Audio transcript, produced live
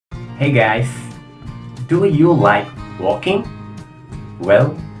Hey guys, do you like walking?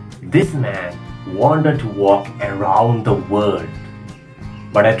 Well, this man wanted to walk around the world,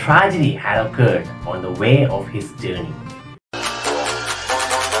 but a tragedy had occurred on the way of his journey.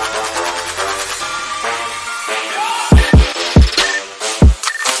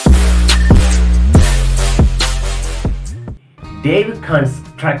 David Kuhn's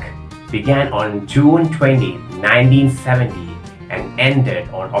trek began on June 20, 1970 and ended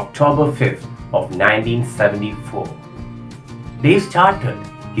on October 5th of 1974. Dave started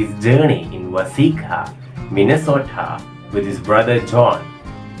his journey in Waseca, Minnesota with his brother John.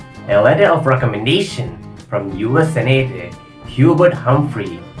 A letter of recommendation from US Senator Hubert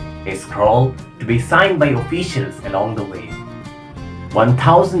Humphrey is scroll to be signed by officials along the way.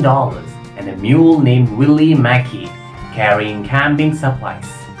 $1,000 and a mule named Willie Mackey carrying camping supplies.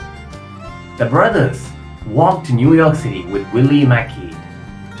 The brothers walked to New York City with Willie Mackey,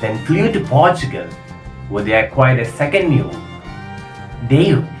 then flew to Portugal, where they acquired a second mule.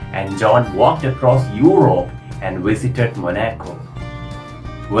 Dave and John walked across Europe and visited Monaco,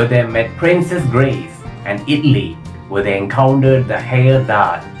 where they met Princess Grace, and Italy, where they encountered the Hare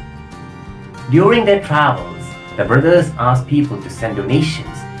Dad. During their travels, the brothers asked people to send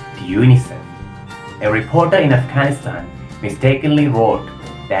donations to UNICEF. A reporter in Afghanistan mistakenly wrote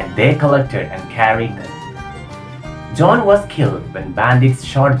that they collected and carried them. John was killed when bandits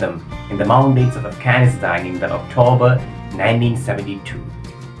shot them in the mountains of Afghanistan in October 1972.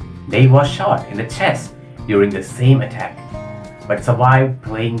 Dave was shot in the chest during the same attack, but survived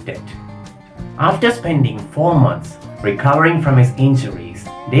playing dead. After spending 4 months recovering from his injuries,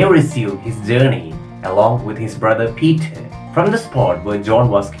 Dave resumed his journey along with his brother Peter from the spot where John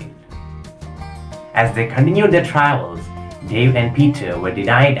was killed. As they continued their travels, Dave and Peter were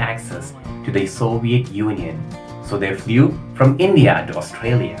denied access to the Soviet Union, so they flew from India to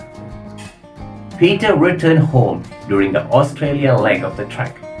Australia. Peter returned home during the Australia leg of the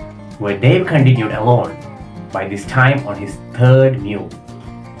trek, where Dave continued alone, by this time on his third mule.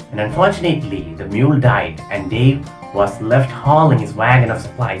 And unfortunately, the mule died and Dave was left hauling his wagon of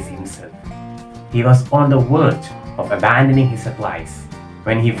supplies himself. He was on the verge of abandoning his supplies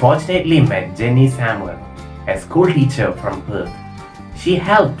when he fortunately met Jenny Samuel, a school teacher from Perth. She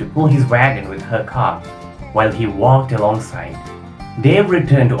helped to pull his wagon with her car while he walked alongside. Dave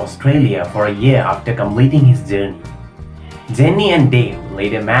returned to Australia for a year after completing his journey. Jenny and Dave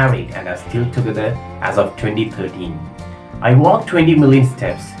later married and are still together as of 2013. I walked 20 million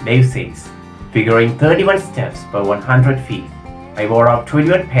steps, Dave says, figuring 31 steps per 100 feet. I wore out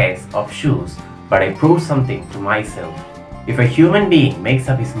 21 pairs of shoes, but I proved something to myself. If a human being makes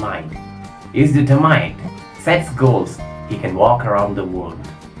up his mind, is determined, sets goals, he can walk around the world.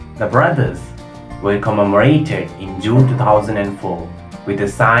 The brothers were commemorated in June 2004 with a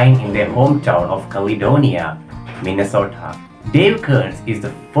sign in their hometown of Caledonia, Minnesota. Dave Kuhn is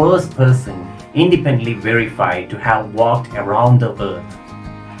the first person independently verified to have walked around the earth.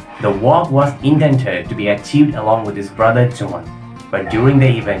 The walk was intended to be achieved along with his brother John, but during the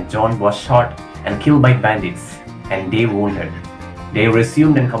event John was shot and killed by bandits and Dave wounded. Dave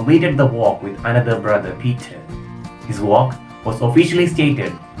resumed and completed the walk with another brother Peter. His walk was officially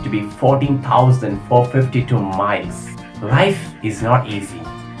stated to be 14,452 miles. Life is not easy.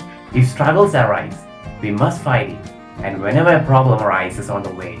 If struggles arise, we must fight it, and whenever a problem arises on the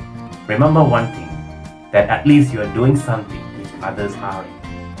way, remember one thing, that at least you are doing something which others aren't.